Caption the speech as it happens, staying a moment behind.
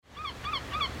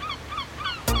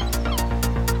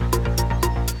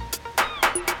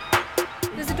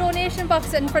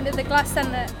box in front of the glass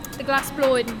centre, the glass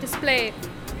blowing display.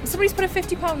 Somebody's put a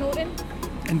 £50 note in.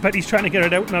 And Betty's trying to get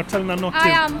it out now, telling her not to. I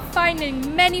am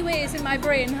finding many ways in my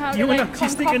brain how You to and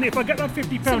she's thinking, if I get that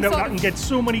 £50 out, I can get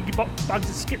so many bags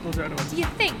of Skittles out of it. Do you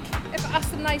think, if I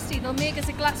ask them nicely, they'll make us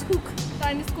a glass hook that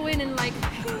I just go in and like...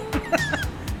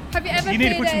 Have you ever You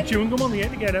need to put some chewing gum on the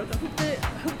end to get out there.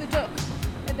 Hook the duck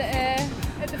at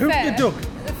the Hook fair? the duck?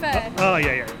 At the fair. Oh,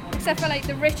 yeah. Except for like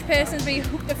the rich person's being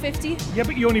hooked at 50. Yeah,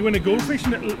 but you only win a goldfish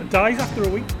and it dies after a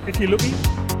week, if you're lucky.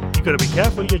 You've got to be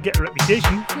careful, you'll get a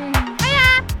reputation.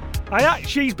 Hiya,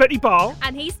 she's Betty Ball.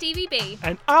 And he's Stevie B.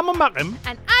 And I'm a Mackham.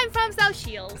 And I'm from South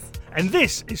Shields. And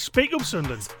this is Speak Up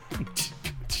Sunderland.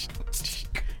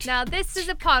 Now this is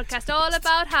a podcast all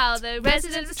about how the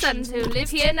residents of Sunderland who live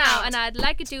here now, and I'd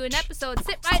like to do an episode,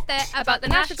 sit right there, about the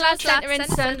National Glass Centre in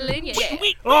Sunderland. Yeah.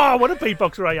 Oh, what a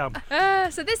beatboxer I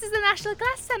am. So this is the National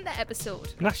Glass Centre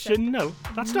episode. National?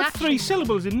 That's not 3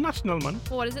 syllables in national, man.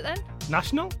 Well, what is it then?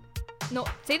 National? No.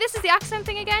 See, this is the accent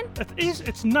thing again. It is.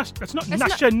 It's not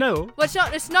national. Well,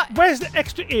 it's not. Where's the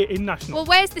extra A in national? Well,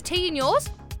 where's the T in yours?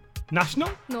 National?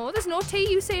 No, there's no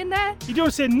T you say in there. You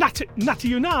don't say natty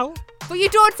you now. But you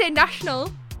don't say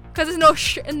national, because there's no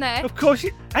sh in there. Of course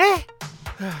you...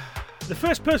 The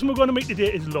first person we're going to meet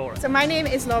today is Laura. So my name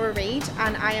is Laura Reid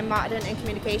and I am Marketing and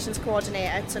Communications Coordinator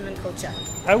at Sunderland Culture.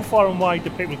 How far and wide do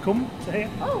people come to here?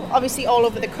 Oh, obviously all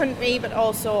over the country, but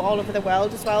also all over the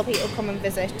world as well. People come and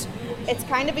visit. It's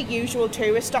kind of a usual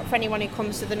tourist stop for anyone who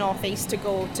comes to the northeast to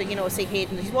go to, see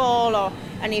Hayden's Wall or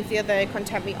any of the other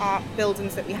contemporary art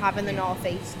buildings that we have in the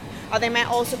northeast. Or they might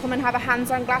also come and have a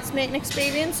hands-on glassmaking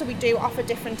experience, so we do offer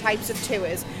different types of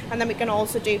tours, and then we can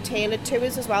also do tailored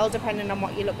tours as well, depending on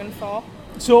what you're looking for.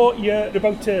 So you're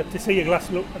about to see a glass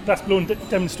blowing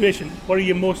demonstration. What are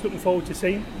you most looking forward to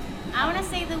seeing? I want to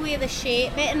see the way they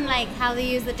shape it and like how they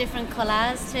use the different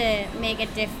colours to make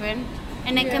it different.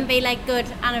 And it can be like good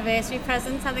anniversary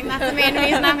presents. I think that's the main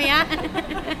reason I'm here.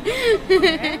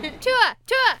 Tour.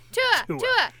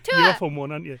 You're a fun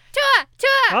one, aren't you?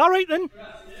 Tour. All right then.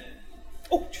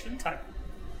 Oh, time.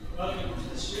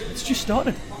 It's just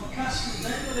started. I'm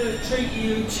going to treat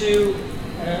you to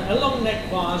a long neck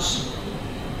vase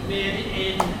made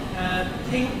in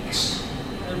pinks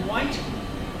and white,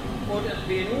 but it'll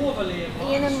be an overlay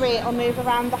vase. Ian and Ray will move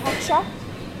around the hot shop.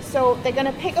 So they're going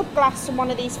to pick up glass from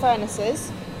one of these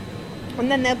furnaces,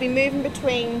 and then they'll be moving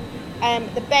between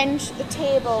the bench, the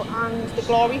table and the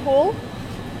glory hole.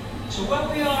 So where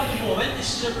we are at the moment,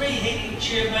 this is a reheating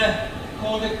chamber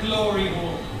called a glory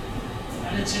hole,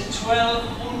 and it's at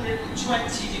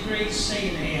 1220 degrees C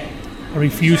here. I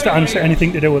refuse to answer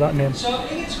anything to do with that name. So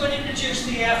Ian's going to introduce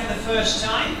the air for the first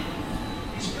time.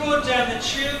 He's blown down the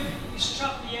tube, he's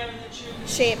trapped the air in the tube.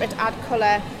 Shape it, add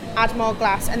colour, add more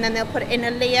glass, and then they'll put it in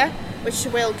a layer which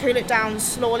will cool it down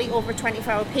slowly over a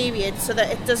 24-hour period so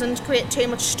that it doesn't create too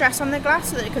much stress on the glass,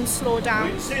 so that it can slow down.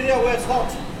 You can see there where it's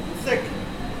hot, thick.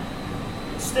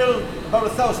 It's still about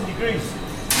 1,000 degrees.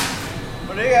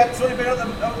 But here it's only been out the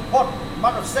pot a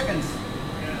matter of seconds.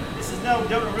 This is now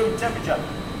down to room temperature.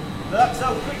 So that's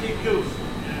how quickly it cools.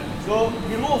 So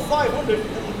below 500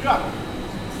 it'll crack.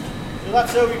 So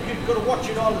that's how we can go to watch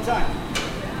it all the time.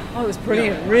 Oh, it was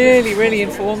brilliant. Really, really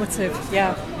informative.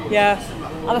 Yeah.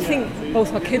 And I think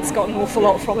both my kids got an awful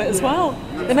lot from it as well.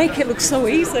 They make it look so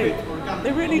easy.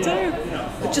 They really do.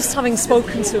 But just having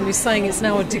spoken to him, he's saying it's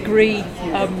now a degree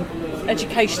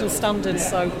educational standard.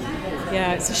 So,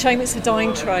 yeah, it's a shame it's a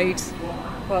dying trade.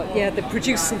 But, yeah, they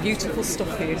produce some beautiful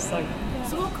stuff here. So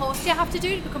what course do you have to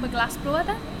do to become a glass blower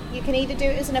then? You can either do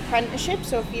it as an apprenticeship,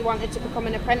 so if you wanted to become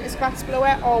an apprentice glass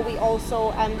blower, or we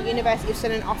also, the University of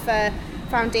Sunderland offer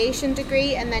foundation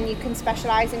degree, and then you can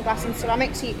specialise in glass and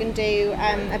ceramics, so you can do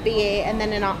a BA, and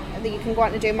then you can go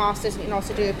on to do a master's, and you can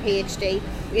also do a PhD,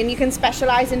 and you can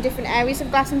specialise in different areas of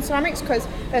glass and ceramics, because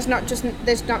there's not just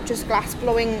glass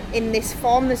blowing in this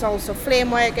form. There's also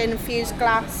flame working, infused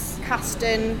glass,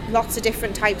 casting, lots of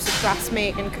different types of glass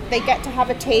making. They get to have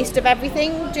a taste of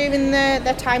everything during their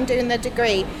time doing their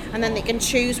degree, and then they can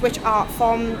choose which art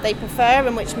form they prefer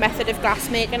and which method of glass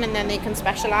making, and then they can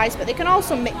specialise, but they can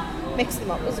also mix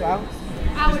them up as well.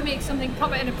 I would make something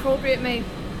proper and appropriate, mate.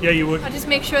 Yeah, you would. I'd just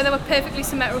make sure they were perfectly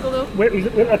symmetrical though. Wait,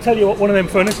 I'll tell you what one of them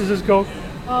furnaces is called.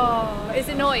 Oh, is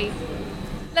it Noi?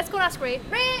 Let's go and ask Ray.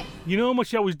 Ray! You know how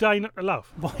much I was dying not to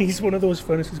laugh? Why is one of those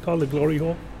furnaces called the glory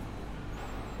hole?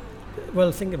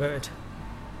 Well, think about it.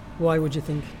 Why would you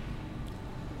think?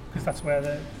 Because that's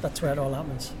where it all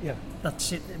happens. Yeah.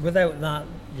 That's it. Without that,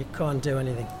 you can't do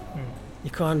anything. You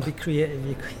can't be creative.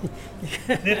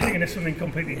 They're thinking of something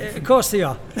completely different. Of course they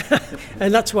are.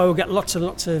 And that's why we get lots and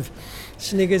lots of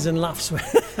sniggers and laughs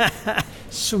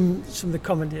some of the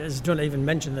commentators don't even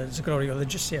mention that it's a glory well, they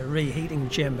just say a reheating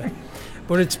chamber.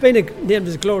 But it's been named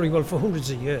as a glory well for hundreds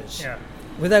of years. Yeah.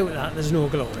 Without that, there's no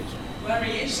glory. Where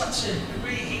he is, that's a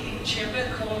reheating chamber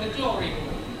called a glory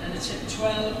hole, and it's at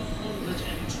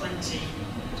 1220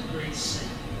 degrees C.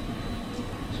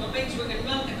 So it means we can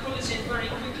melt the colours in very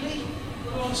quickly,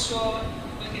 but also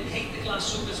we can heat the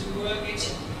glass up as we work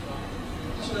it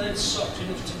so that it's soft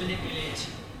enough to manipulate.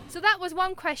 So that was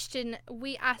one question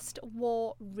we asked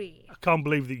War Ray. I can't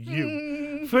believe that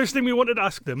you. First thing we wanted to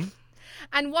ask them.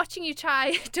 And watching you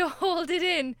try to hold it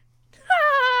in.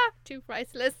 Too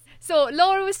priceless. So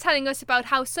Laura was telling us about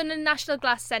how Sunderland National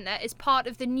Glass Centre is part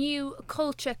of the New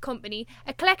Culture Company,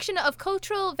 a collection of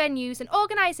cultural venues and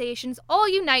organisations all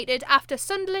united after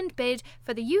Sunderland bid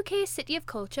for the UK City of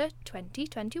Culture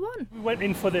 2021. We went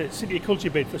in for the City of Culture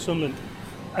bid for Sunderland,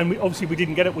 and we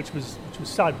didn't get it, which was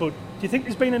sad. But do you think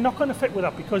there's been a knock-on effect with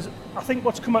that? Because I think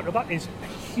what's come out of that is a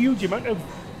huge amount of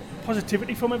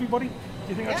positivity from everybody. Do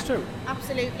you think that's true?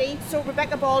 Absolutely. So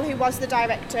Rebecca Ball, who was the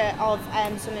director of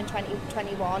Sunderland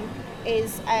 2021,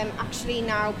 is actually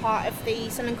now part of the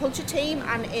Sunderland Culture team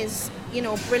and is,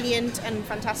 brilliant and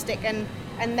fantastic. And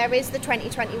there is the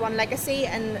 2021 legacy,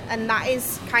 and that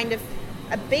is kind of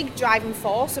a big driving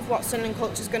force of what Sunderland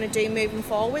Culture is going to do moving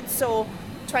forward. So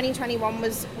 2021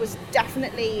 was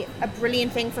definitely a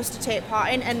brilliant thing for us to take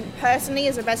part in, and personally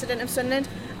as a resident of Sunderland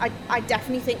I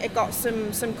definitely think it got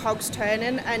some cogs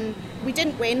turning, and we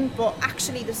didn't win, but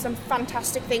actually there's some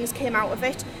fantastic things came out of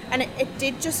it, and it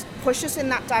did just push us in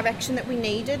that direction that we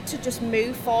needed to just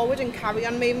move forward and carry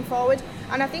on moving forward.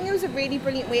 And I think it was a really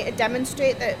brilliant way to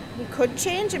demonstrate that we could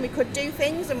change and we could do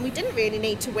things, and we didn't really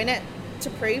need to win it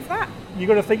to prove that. You've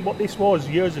got to think what this was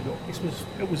years ago.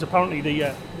 It was apparently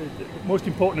the most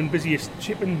important and busiest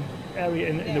shipping area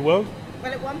in the world.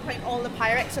 Well, at one point, all the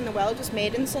Pyrex in the world was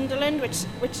made in Sunderland, which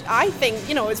I think,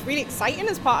 is really exciting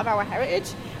as part of our heritage.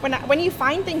 When you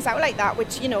find things out like that,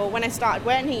 which, when I started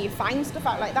working here, you find stuff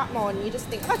out like that more, and you just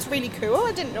think, oh, that's really cool,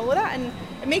 I didn't know that, and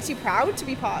it makes you proud to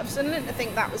be part of Sunderland, to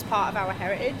think that was part of our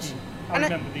heritage. I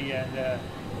remember the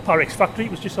Pyrex factory.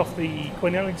 It was just off the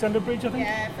Queen Alexandra Bridge, I think.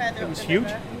 Yeah, further up. It was huge.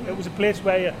 It was a place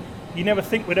where you never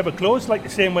think would ever close, like the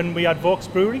same when we had Vaux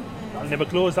Brewery. That'll never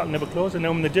close, and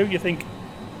then when they do, you think,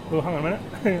 well, hang on a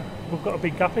minute, we've got a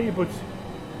big gap here, but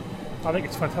I think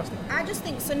it's fantastic. I just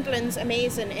think Sunderland's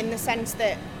amazing in the sense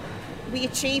that we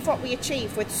achieve what we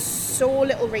achieve with so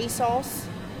little resource.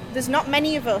 There's not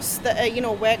many of us that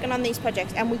are, working on these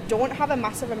projects, and we don't have a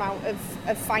massive amount of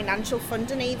financial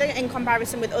funding either in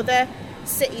comparison with other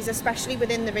cities, especially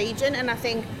within the region. And I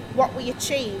think what we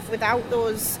achieve without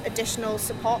those additional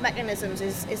support mechanisms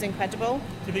is incredible.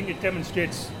 Do you think it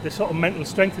demonstrates the sort of mental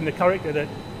strength and the character that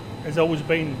has always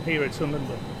been here at Sunderland?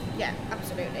 Yeah,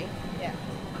 absolutely. Yeah.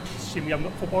 It's a shame we haven't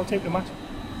got a football team to match.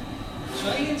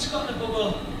 So Ian's got the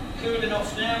bubble cooling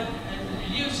off now, and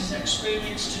he uses his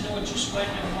experience to know just when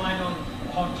and why on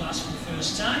hot glass for the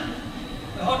first time.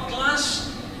 The hot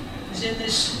glass is in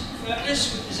this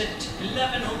furnace, which is at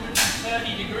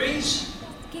 1130 degrees.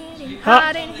 Getting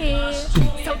hot in here, so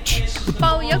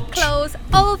fold your clothes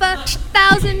over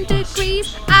 1,000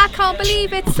 degrees. I can't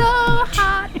believe it's so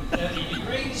hot. 30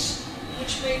 degrees,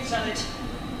 which means that it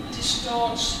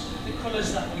distorts the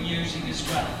colours that we're using as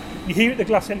well. You're here at the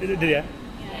Glass Centre today. Yeah.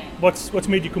 What's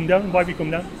made you come down? Why have you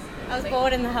come down? I was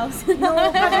bored in the house. It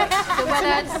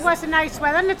was a nice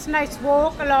weather, and it's a nice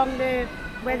walk along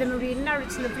where the marina.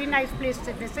 It's a lovely, nice place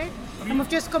to visit. And we've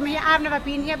just come here. I've never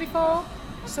been here before.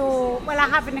 So, I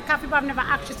have in the cafe, but I've never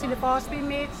actually seen a bars being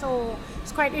made. So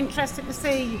it's quite interesting to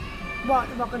see what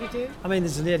we're going to do. I mean,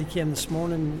 there's a lady came this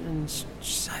morning, and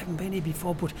she said, I haven't been here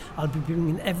before, but I'll be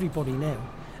bringing everybody now.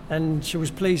 And she was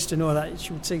pleased to know that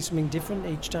she would see something different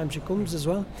each time she comes as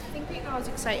well. I think people are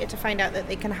excited to find out that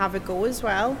they can have a go as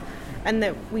well, and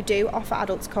that we do offer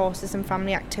adults courses and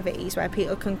family activities where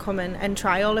people can come in and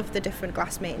try all of the different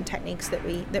glass making techniques that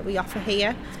we offer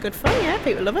here. It's good fun, yeah,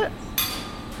 people love it.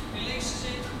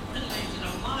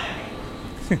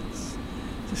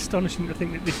 It's astonishing to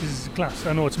think that this is glass.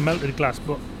 I know it's melted glass,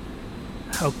 but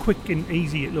how quick and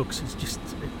easy it looks,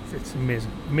 it's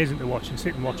amazing to watch and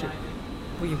sit and watch it.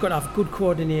 But you've got to have good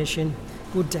coordination,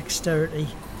 good dexterity,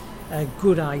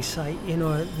 good eyesight,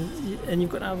 and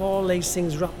you've got to have all these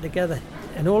things wrapped together.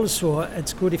 And also,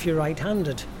 it's good if you're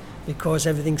right-handed, because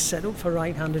everything's set up for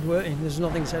right-handed working. There's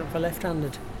nothing set up for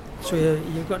left-handed. So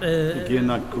you've got to... Again,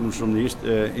 that comes from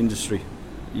the industry.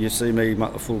 You see me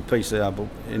make a full piece there, but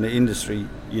in the industry,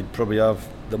 you'd probably have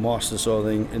the master sort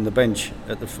of thing in the bench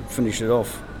at the finish it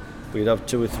off. But you'd have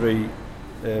 2 or 3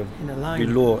 in a line.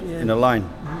 Below, in a line.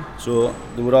 Mm-hmm. So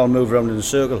they would all move around in a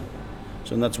circle.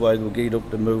 So that's why we're geared up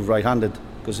to move right-handed,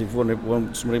 because if somebody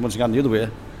wants to go the other way,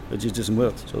 it just doesn't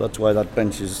work. So that's why that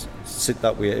bench is sit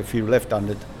that way. If you're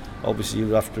left-handed, obviously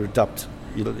you have to adapt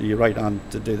your right hand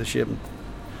to do the shaping,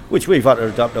 which we've had to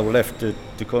adapt our left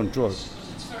to control.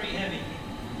 It's very heavy.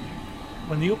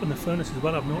 When they open the furnace as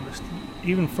well, I've noticed,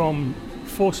 even from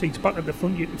 4 seats back at the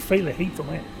front, you can feel the heat from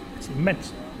it. It's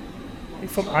immense.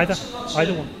 From either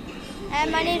one.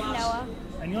 My name's Noah.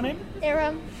 And your name?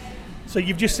 Iram. So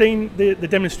you've just seen the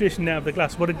demonstration now of the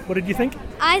glass. What did you think?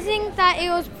 I think that it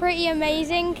was pretty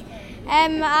amazing,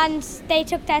 and they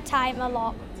took their time a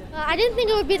lot. I didn't think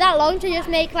it would be that long to just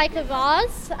make like a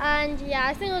vase, and yeah,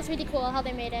 I think it was really cool how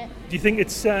they made it. Do you think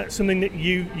it's something that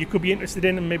you could be interested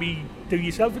in and maybe do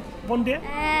yourself one day?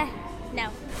 No.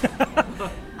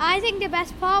 I think the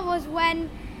best part was when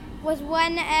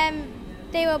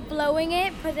they were blowing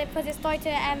it because it started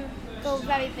to go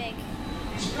very big.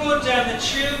 He's blown down the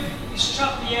tube, he's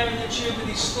trapped the air in the tube with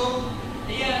his thumb,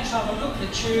 the air travelled up the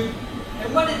tube,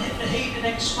 and when it hit the heat and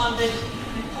expanded,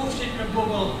 it puffed into a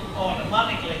bubble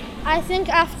automatically. I think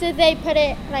after they put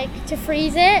it like to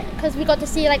freeze it, because we got to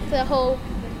see like the whole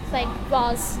like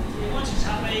vase. Once it's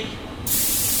happy,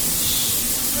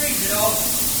 freeze it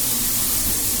off.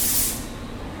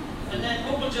 And then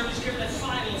bubble jump is given a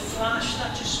final flash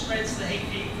that just spreads the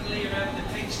heat evenly around the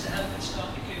piece to help it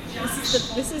start to cool.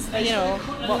 This is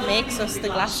what makes us the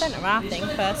Glass Centre, I think,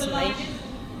 personally.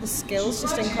 The skill's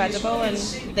just incredible, and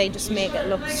they just make it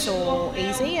look so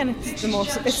easy, and it's the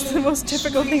most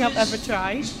difficult thing I've ever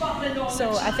tried.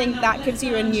 So I think that gives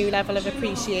you a new level of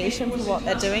appreciation for what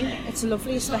they're doing. It's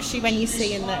lovely, especially when you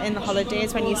see in the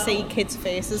holidays, when you see kids'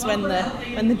 faces when they're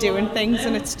doing things,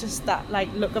 and it's just that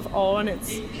like look of awe, and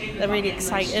they're really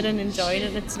excited and enjoying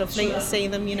it. It's lovely to see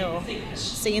them,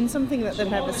 seeing something that they've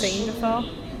never seen before.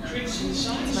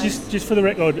 Just for the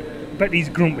record, Betty's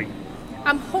grumpy.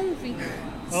 I'm hungry.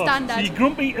 Standard. So you're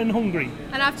grumpy and hungry.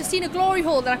 And I've just seen a glory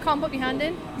hole that I can't put my hand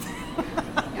in.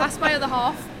 That's my other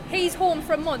half. He's home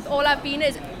for a month. All I've been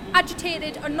is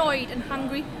agitated, annoyed and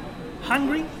hungry.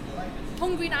 Hungry?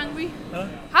 Hungry and angry.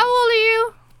 How old are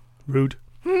you? Rude.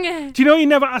 Do you know you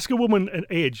never ask a woman an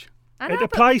age? It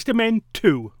applies to men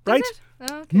too, right?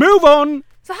 Okay. Move on.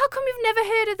 So how come you've never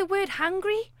heard of the word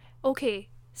hangry? Okay,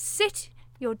 sit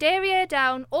your derriere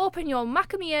down, open your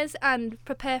macadamias and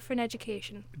prepare for an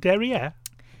education. Derriere?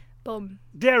 Bum.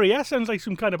 Derriere sounds like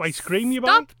some kind of ice cream you buy.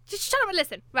 Stop. Just shut up and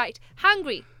listen. Right.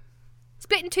 Hangry.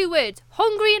 Split in 2 words.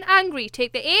 Hungry and angry.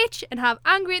 Take the H and have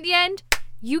angry at the end.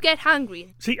 You get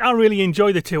hangry. See, I really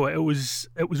enjoyed the tour. It was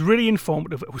really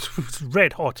informative. It was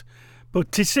red hot.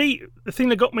 But to see, the thing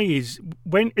that got me is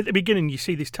when at the beginning you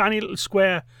see this tiny little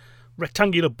square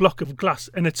rectangular block of glass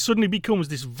and it suddenly becomes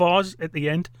this vase at the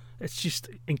end. It's just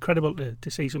incredible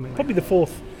to see something. Probably the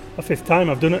 4th or 5th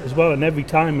time I've done it as well, and every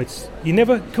time you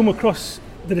never come across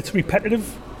that it's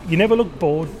repetitive. You never look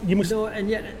bored. No, and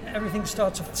yet everything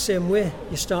starts off the same way.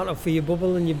 You start off with your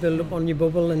bubble and you build up on your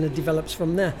bubble and it develops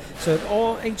from there.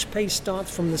 So each piece starts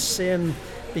from the same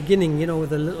beginning,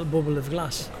 with a little bubble of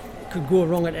glass. It could go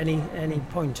wrong at any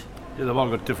point. Yeah, they've all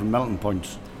got different melting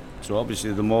points. So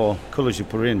obviously the more colours you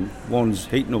put in, one's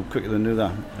heating up quicker than the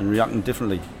other and reacting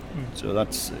differently. So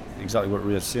that's exactly what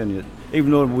Ray's saying.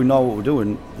 Even though we know what we're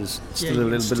doing, there's still a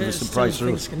little bit of a surprise for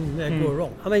us. Things can go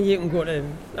wrong. I mean, you can go to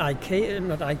IKEA and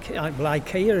what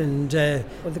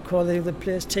they call the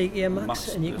place, TK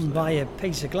Maxx, and you can buy a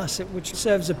piece of glass which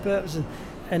serves a purpose,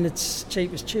 and it's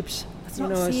cheap as chips. It's not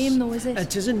the same though, is it?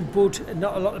 It isn't, but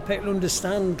not a lot of people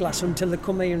understand glass until they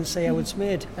come here and see how it's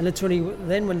made. And it's only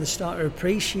then when they start to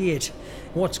appreciate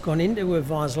what's gone into a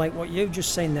vase, like what you've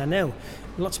just seen there now.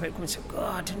 Lots of people come and say, God,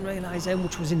 I didn't realise how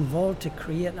much was involved to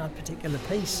create that particular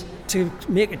piece. To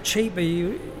make it cheaper,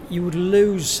 you would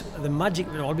lose the magic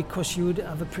of it all, because you would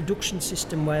have a production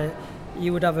system where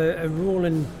you would have a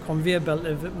rolling conveyor belt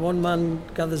of one man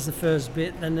gathers the first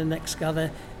bit, then the next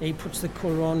gather, he puts the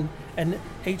colour on, and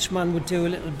each man would do a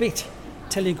little bit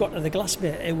till he got to the glass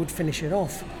bit, he would finish it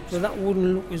off. So that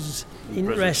wouldn't look as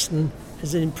interesting,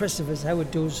 as impressive as how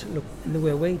it does look in the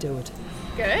way we do it.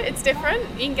 Good, it's different.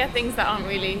 You can get things that aren't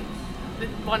really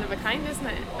one of a kind, isn't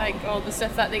it? Like all the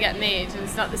stuff that they get made, and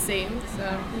it's not the same.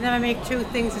 So you never make 2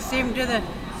 things the same, do they?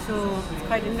 So it's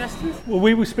quite interesting. Well,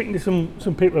 we were speaking to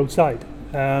some people outside,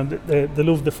 and they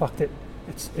love the fact that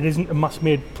it isn't a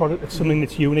mass-made product. It's something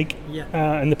that's unique. Yeah.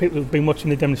 And the people who've been watching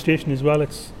the demonstration as well.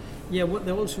 What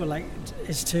they also like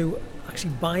is to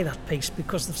actually buy that piece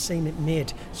because they've seen it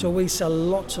made. So we sell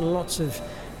lots and lots of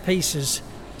pieces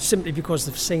simply because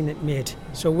they've seen it made.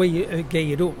 So we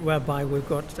gear it up whereby we've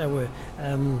got our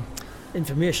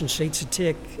information sheets to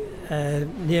take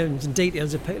names and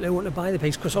details of people who want to buy the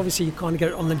piece, because obviously you can't get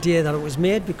it on the day that it was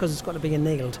made because it's got to be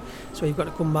annealed. So you've got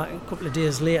to come back a couple of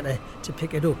days later to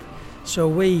pick it up. So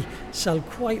we sell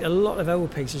quite a lot of our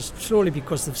pieces slowly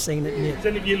because they've seen it made. Is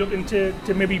any of you looking to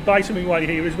maybe buy something while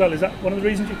you're here as well? Is that one of the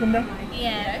reasons you come down?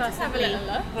 Yeah, just have a little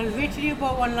look. Well, Rachel, you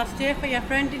bought one last year for your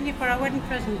friend, didn't you, for our wedding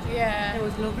present? Yeah. It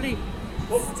was lovely.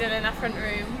 Still in our front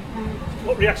room.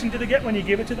 What reaction did they get when you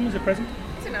gave it to them as a present?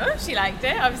 I don't know, she liked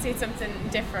it. Obviously it's something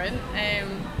different,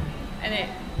 and it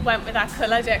went with our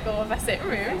colour deco of our sitting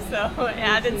room, so it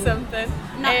added something.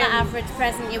 Not the average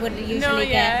present you would usually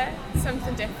get.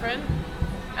 Something different.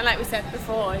 And like we said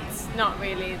before, it's not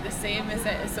really the same as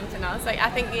it is something else. Like I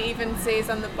think it even says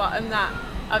on the bottom that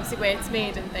obviously where it's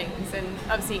made and things, and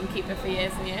obviously you can keep it for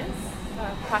years and years.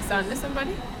 Pass it on to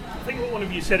somebody. I think what one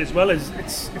of you said as well is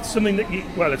it's something that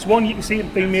it's one you can see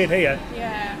it being made here,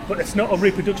 but it's not a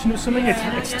reproduction of something.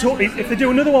 It's totally, if they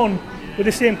do another one with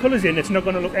the same colours in, it's not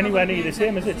going to look anywhere near the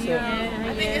same, is it? So.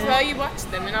 I think as well you watch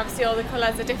them, and obviously all the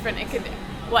colours are different. It could,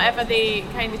 whatever they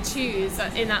kind of choose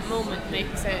in that moment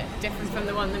makes it different from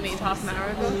the one they made half an hour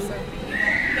ago. So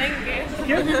thank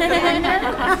you.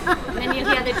 And then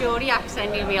you'll hear the Geordie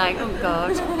accent, you'll be like, oh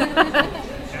God.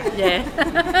 Yeah.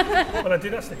 Well, I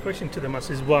did ask the question to them. I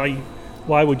says, why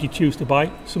would you choose to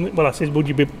buy something? Well, I said, would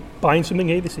you be buying something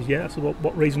here? This is I said,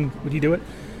 what reason would you do it?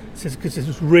 It says, because this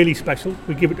is really special.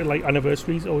 We give it to like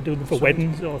anniversaries or do them for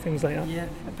weddings or things like that. Yeah,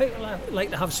 people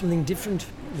like to have something different.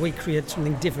 We create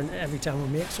something different every time we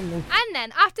make something. And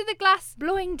then after the glass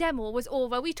blowing demo was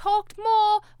over, we talked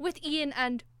more with Ian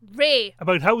and Ray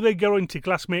about how they go into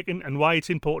glass making and why it's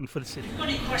important for the city. If you've got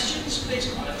any questions,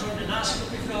 please come to the front and ask.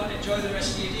 But if not, enjoy the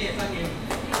rest of your day. Thank you.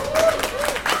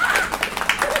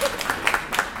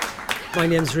 My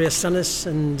name's Ray Stannis,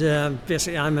 and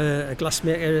basically I'm a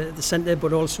glassmaker at the centre,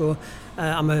 but also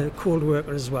I'm a cold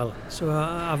worker as well. So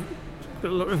I've got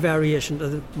a lot of variation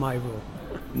to my role.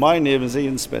 My name is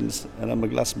Ian Spence, and I'm a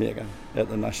glassmaker at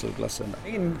the National Glass Centre.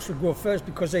 Ian should go first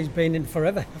because he's been in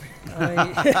forever.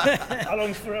 How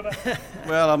long's forever?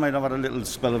 Well, I might have had a little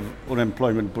spell of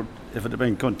unemployment, but if it had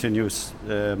been continuous,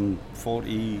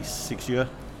 46 years.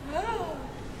 Oh.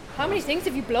 How many things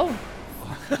have you blown?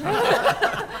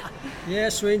 Yeah,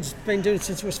 so he's been doing it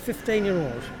since he was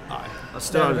 15-year-old. I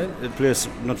started at a place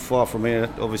not far from here.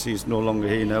 Obviously, it's no longer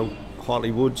here now.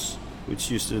 Hartley Woods,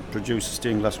 which used to produce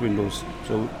stained glass windows.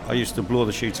 So I used to blow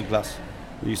the sheets of glass.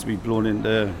 They used to be blown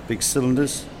into big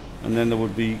cylinders, and then they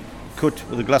would be cut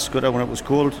with a glass cutter when it was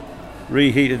cold,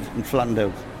 reheated and flattened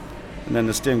out. And then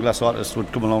the stained glass artists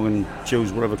would come along and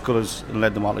choose whatever colours and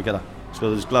lead them all together. So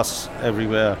there's glass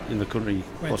everywhere in the country,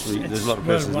 possibly. There's a lot of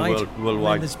places in the world, worldwide.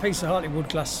 I mean, there's a piece of Hartley Wood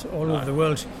glass all over the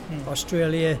world.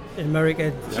 Australia,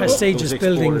 America, prestigious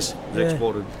buildings.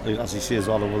 Exported, as he says,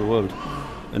 all over the world.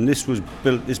 And this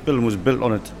building was built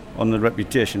on the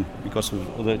reputation because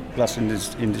of other glass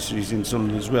industries in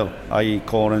Sunderland as well, i.e.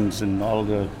 Cornens and all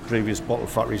the previous bottle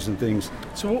factories and things.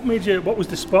 So what was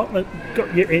the spark that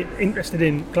got you interested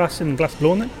in glass and glass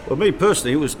blowing then? Well, me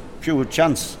personally, it was pure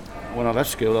chance. When I left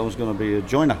school, I was going to be a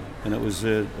joiner, and it was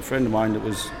a friend of mine that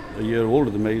was a year older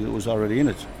than me that was already in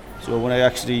it. So when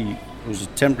it was a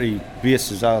temporary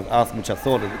basis, which I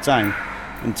thought at the time,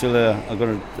 until I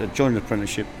got a joining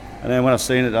apprenticeship. And then when I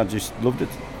seen it, I just loved it,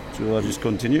 so I just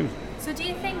continued. So do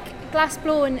you think glass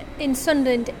blowing in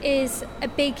Sunderland is a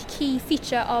big key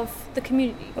feature of the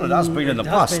community? Well, it has been in the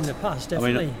past. It has been in the past,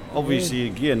 definitely. I mean, obviously,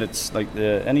 again, it's like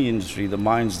any industry, the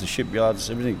mines, the shipyards,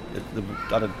 everything, they've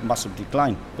had a massive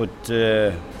decline. But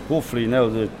hopefully now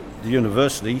the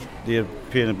university, they're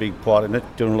playing a big part in it,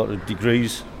 doing a lot of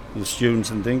degrees with the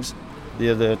students and things.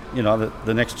 They're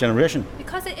the next generation.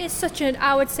 Because it is such an,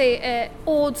 I would say,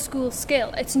 old school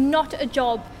skill, it's not a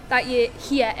job that you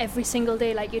hear every single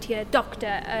day, like you'd hear a doctor,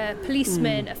 a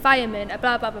policeman, a fireman, a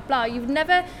blah, blah, blah, blah. You'd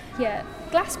never hear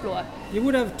glassblower. You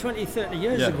would have 20, 30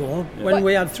 years ago when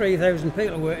we had 3,000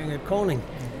 people working at Corning,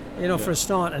 for a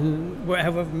start, and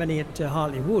however many at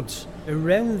Hartley Woods.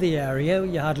 Around the area,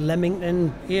 you had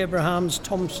Leamington, Abrahams,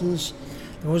 Thompsons.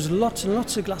 There was lots and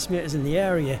lots of glassmakers in the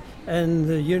area, and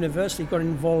the university got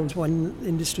involved when the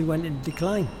industry went into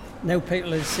decline. Now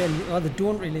people are saying, they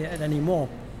don't relate it anymore,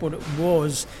 but it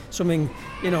was something,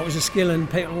 it was a skill and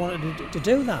people wanted to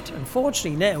do that.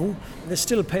 Unfortunately now, there's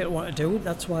still people who want to do it.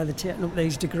 That's why they're taking up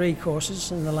these degree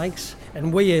courses and the likes.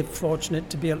 And we're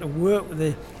fortunate to be able to work with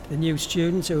the new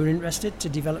students who are interested to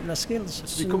develop their skills.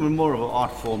 It's becoming more of an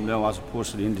art form now as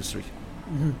opposed to the industry.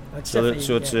 Mm-hmm. It's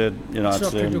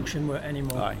not production work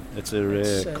anymore. It's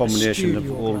a combination of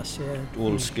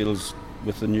old skills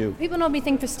with the new. People normally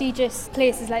think prestigious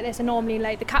places like this are normally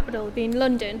like the capital, being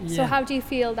London. So Yeah. how do you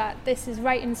feel that this is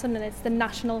right in Sunderland? It's the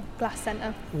National Glass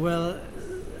Centre. Well,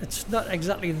 it's not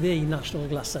exactly the National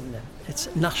Glass Centre.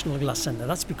 It's National Glass Centre.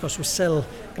 That's because we sell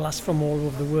glass from all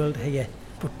over the world here.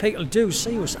 But people do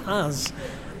see us as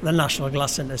the National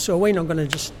Glass Centre, so we're not going to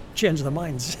just change their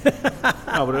minds.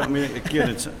 No, but I mean, again,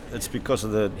 it's because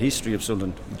of the history of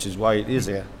Sunderland, which is why it is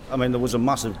here. I mean, there was a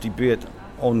massive debate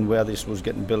on where this was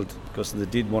getting built because they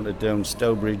did want it down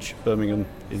Stourbridge, Birmingham.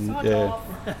 No,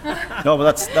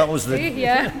 but that was the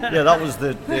that was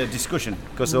the discussion,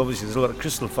 because obviously there's a lot of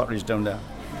crystal factories down there,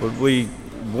 but we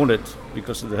want it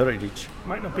because of the heritage.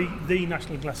 Might not be the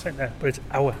National Glass Centre, but it's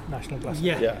our National Glass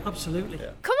Centre. Yeah, absolutely.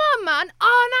 Come on, man!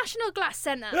 Our National Glass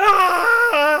Centre!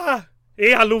 Ah!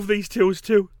 Yeah, I love these tools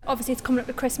too. Obviously, it's coming up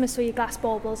to Christmas, so your glass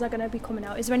baubles are going to be coming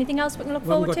out. Is there anything else we can look We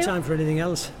haven't forward got to? time for anything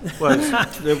else. Well,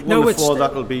 the one before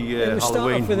that'll be we start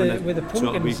Halloween. off with the So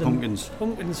it'll be pumpkins. pumpkins.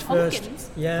 Pumpkins first. Pumpkins?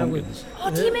 Yeah. Pumpkins.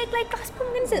 Oh, do you make like glass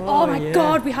pumpkins? Oh, Oh, my yeah.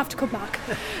 God, we have to come back.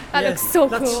 That Yeah, looks so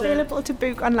that's, cool. Available to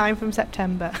book online from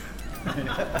September.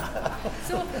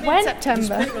 So When? There's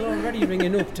September. people already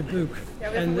ringing up to book.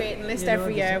 Yeah, we have a waiting list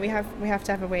every year. We have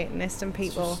to have a waiting list, and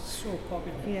people. So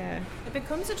popular. Yeah, it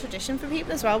becomes a tradition for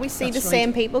people as well. We see That's the right.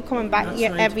 same people coming back That's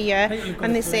year, right. every year, People have got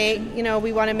and a they say, collection. you know,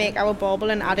 we want to make our bauble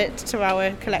and add it to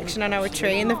our collection on our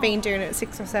tree, and they've been doing it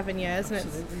 6 or 7 years, and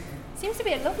it's. Seems to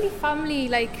be a lovely family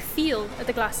like feel at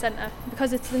the Glass Centre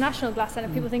because it's the National Glass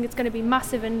Centre. People think it's going to be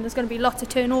massive and there's going to be lots of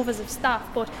turnovers of staff,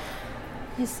 but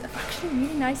it's actually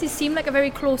really nice. It seemed like a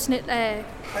very close-knit group.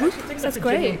 I think That's a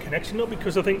genuine great. connection though,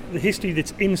 because I think the history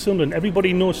that's in Sunderland,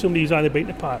 everybody knows somebody who's either been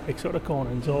to Partick or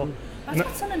Cornings or. That's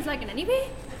what Sunderland's like in anyway.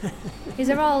 Is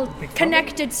they're all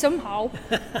connected somehow.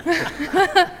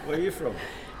 Where are you from?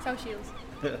 South Shields.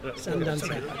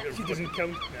 Sundancer. She doesn't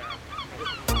count.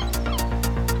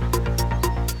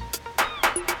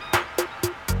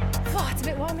 Oh, it's a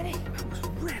bit warm, isn't it?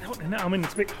 Red hot in there. I mean,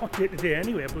 it's a bit hot here today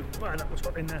anyway, but wow, that was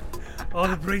hot in there. Oh,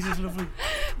 the breeze is lovely.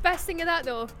 Best thing of that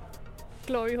though,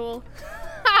 glory hole.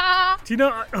 Do you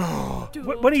know? Oh,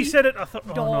 when he said it, I thought,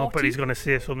 oh no, but Dirty. he's going to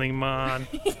say something, man.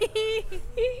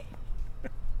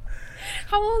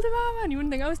 How old am I, man? You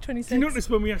wouldn't think I was 26. Do you notice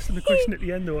when we asked him the question at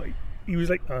the end, though, he was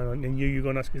like, oh, and you're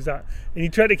going to ask us that. And he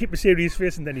tried to keep a serious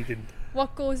face, and then he didn't.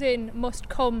 What goes in must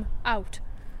come out.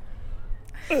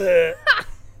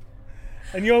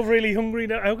 And you're really hungry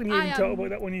now. How can you I even talk am. about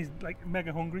that when he's like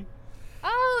mega hungry?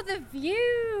 Oh, the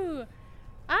view!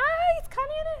 It's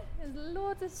canny, innit? There's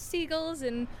loads of seagulls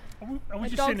and I was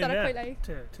a just dog saying that I there quite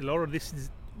like. to Laura, this is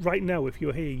right now, if you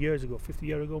were here years ago, 50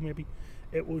 years ago maybe,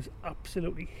 it was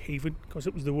absolutely heaving because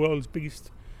it was the world's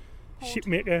biggest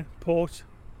shipmaker port,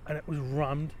 and it was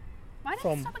rammed. Why did it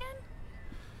from. stop again?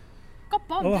 Got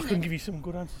bombed, Oh, I didn't couldn't it? give you some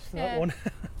good answers for Yeah. that one.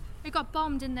 It got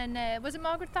bombed and then, was it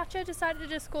Margaret Thatcher decided to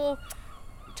just go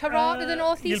to the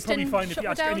northeast You'll probably and find if shut you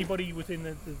it ask down? anybody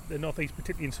within the northeast,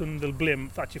 particularly in Sunderland, they'll blame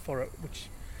Thatcher for it, which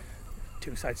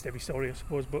two sides to every story, I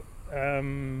suppose. But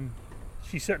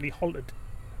she certainly halted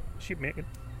shipmaking.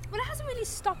 Well, it hasn't really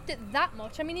stopped it that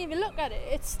much. I mean, if you look at it,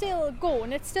 it's still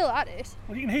going, it's still at it.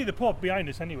 Well, you can hear the port behind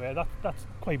us anyway. That's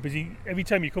quite busy. Every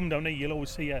time you come down there, you'll always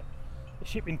see a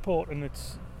shipping port, and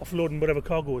it's offloading whatever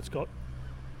cargo it's got.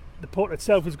 The port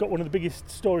itself has got one of the biggest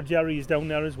storage areas down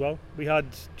there as well. We had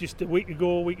just a week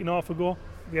and a half ago,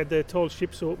 we had the tall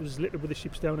ships, so it was littered with the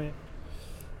ships down here.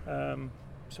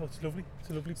 So it's lovely. It's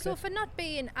a lovely place. So for not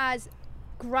being as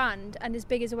grand and as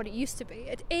big as what it used to be,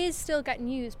 it is still getting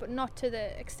used, but not to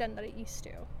the extent that it used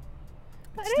to.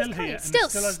 But It's it is still kind here, of, and still it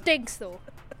still has- stinks though.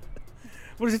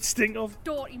 What does it stink of?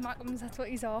 Dirty Mackems, that's what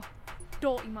these are.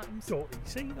 Dirty Mackems. Dirty.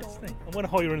 See, that's the thing. I'm going to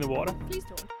hire in the water. Please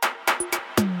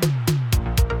don't.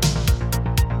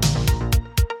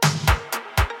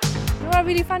 You know what I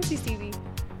really fancy, Stevie?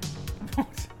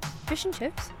 What? Fish and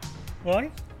chips.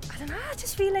 Why? I don't know, I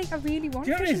just feel like I really want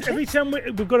Do you know what fish it and is? Every chips. time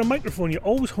we've got a microphone, you're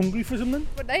always hungry for something.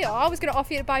 But there you are, I was going to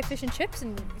offer you to buy fish and chips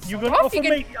and You were sod going to off, offer you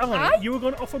me. can- Hang on, Aye. you were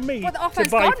going to offer me Well, the to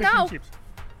offer's buy gone fish now. and chips.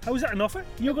 How is that an offer?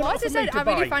 You were going to What? I offer me said to I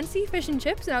buy. really fancy fish and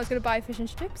chips and I was going to buy fish and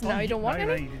chips and now you don't want no,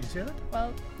 any? you didn't say that.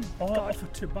 Well, Oh, God. offer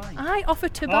to buy. I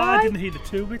offered to Oh, buy. I didn't hear the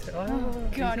two bit. Oh,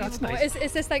 God, that's you- nice.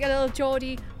 is this like a little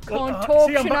Geordie Well, corn see, talk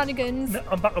I'm back- shenanigans? No,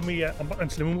 I'm back on me. I'm back on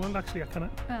Slimming World actually. I cannot.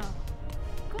 Oh.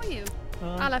 Go you. Um,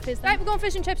 I'll have his. Right, we're going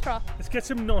fish and chips, Craw. Let's get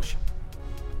some nosh.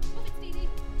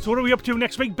 So what are we up to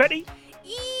next week, Betty?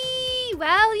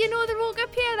 Well, you know the Rogue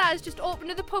Up here that is just open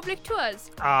to the public to us.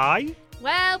 Aye.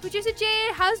 Well, producer Jay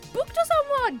has booked us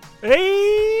on one.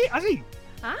 Hey, has he?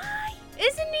 Aye.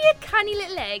 Isn't he a canny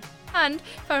little egg? And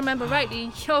if I remember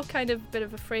rightly, you're kind of a bit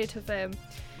of afraid of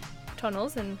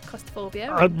tunnels and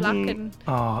claustrophobia and black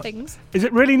and things. Is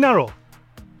it really narrow?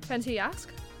 Depends who you ask.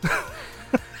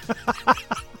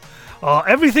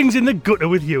 Everything's in the gutter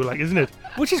with you, like, isn't it?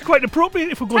 Which is quite appropriate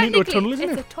if we're going into a tunnel, isn't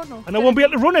it? It's a tunnel. And I won't be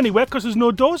able to run anywhere because there's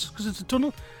no doors, because it's a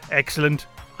tunnel. Excellent.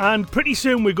 And pretty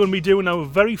soon we're going to be doing our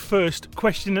very first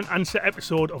question and answer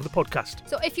episode of the podcast.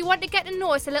 So if you want to get to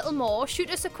know us a little more, shoot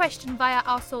us a question via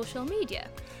our social media.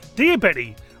 Dear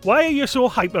Betty, why are you so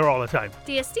hyper all the time?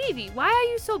 Dear Stevie, why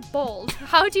are you so bald?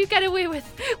 How do you get away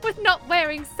with not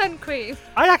wearing sun cream?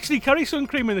 I actually carry sun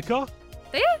cream in the car.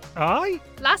 Do you? Aye.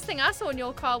 Last thing I saw in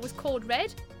your car was Code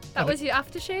Red. That was your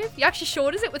aftershave. You actually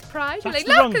showed us it with pride. You're like,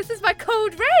 look, this is my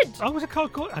Code Red. Oh, was it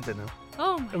called Code? I don't know.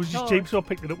 Oh my It was just God. cheap, so I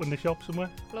picked it up in the shop somewhere.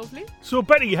 Lovely. So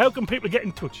Betty, how can people get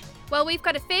in touch? Well, we've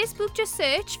got a Facebook, just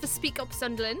search for Speak Up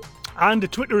Sunderland. And a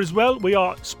Twitter as well. We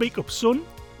are Speak Up Sun.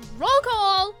 Roll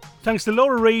call! Thanks to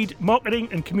Laura Reid, Marketing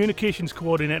and Communications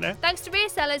Coordinator. Thanks to Ray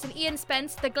Sellers and Ian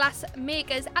Spence, the glass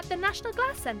makers at the National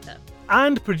Glass Centre.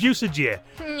 And producer Jay.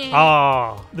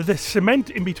 The cement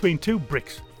in between two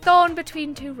bricks. Thorn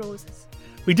between two roses.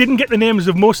 We didn't get the names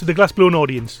of most of the Glassblown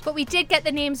audience. But we did get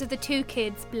the names of the two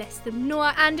kids, bless them,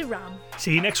 Noah and Aram.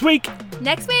 See you next week.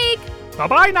 Next week!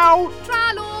 Bye-bye now.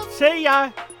 Try love. See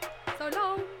ya. So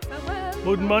long, farewell.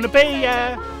 Wouldn't want to be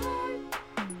ya.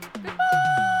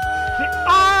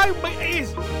 Goodbye. Oh, my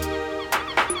ears.